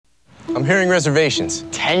I'm hearing reservations.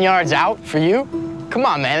 10 yards out for you? Come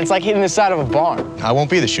on, man. It's like hitting the side of a barn. I won't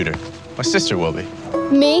be the shooter. My sister will be.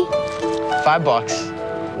 Me?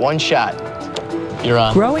 $5. One shot. You're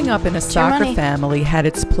on. Growing up in a soccer family had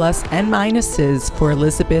its plus and minuses for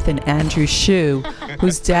Elisabeth and Andrew Shue,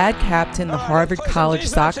 whose dad captained the Harvard College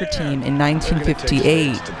soccer team in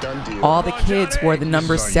 1958. All the kids wore the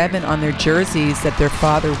number 7 on their jerseys that their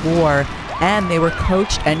father wore, and they were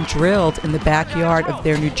coached and drilled in the backyard of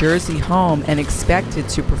their New Jersey home and expected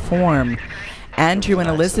to perform. Andrew and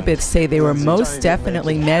Elisabeth say they were most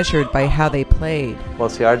definitely measured by how they played. Well,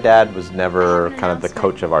 see, our dad was never kind of the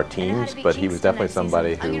coach of our teams, but he was definitely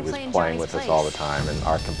somebody who was playing with us all the time, and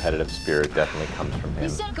our competitive spirit definitely comes from him.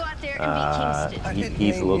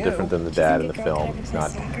 He's a little different than the dad in the film. He's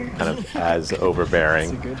not kind of as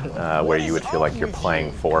overbearing, where you would feel like you're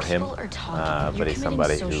playing for him, but he's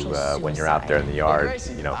somebody who, when you're out there in the yard,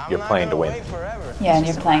 you know, you're playing to win. Yeah, and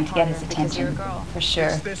you're playing to get his attention, for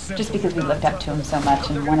sure. Just because we looked up to him so much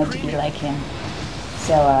and wanted to be like him.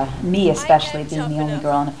 So me especially, being the only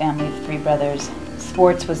girl in a family of 3 brothers,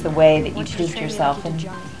 sports was the way that you proved yourself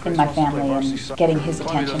in my family, and getting his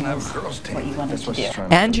attention was what you wanted to do.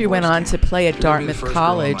 Andrew went on to play at Dartmouth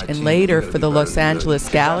College and later for the Los Angeles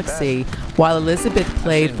Galaxy, while Elisabeth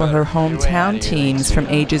played for her hometown teams from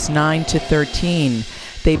ages 9 to 13.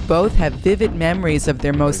 They both have vivid memories of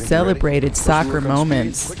their most celebrated soccer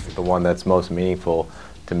moments. The one that's most meaningful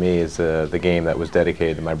to me is the game that was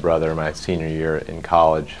dedicated to my brother my senior year in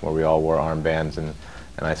college, where we all wore armbands, and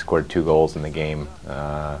I scored 2 goals in the game.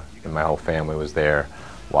 And my whole family was there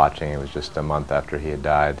watching. It was just a month after he had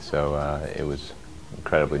died, so it was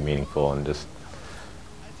incredibly meaningful, and just,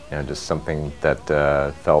 you know, just something that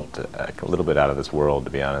felt a little bit out of this world,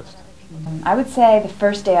 to be honest. I would say the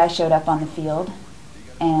first day I showed up on the field,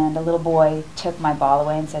 and a little boy took my ball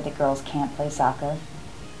away and said that girls can't play soccer.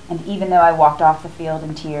 And even though I walked off the field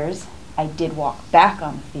in tears, I did walk back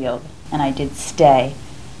on the field, and I did stay.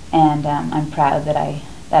 And I'm proud that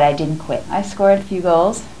I didn't quit. I scored a few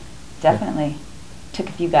goals, definitely. Took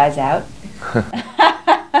a few guys out.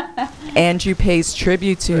 Andrew pays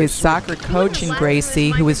tribute to his soccer coach in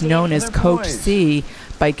Gracie, who is known as Coach C,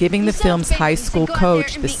 by giving the film's high school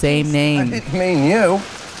coach the same name. I didn't mean you.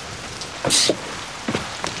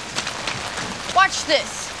 Watch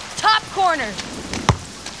this. Top corner.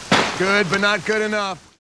 Good, but not good enough.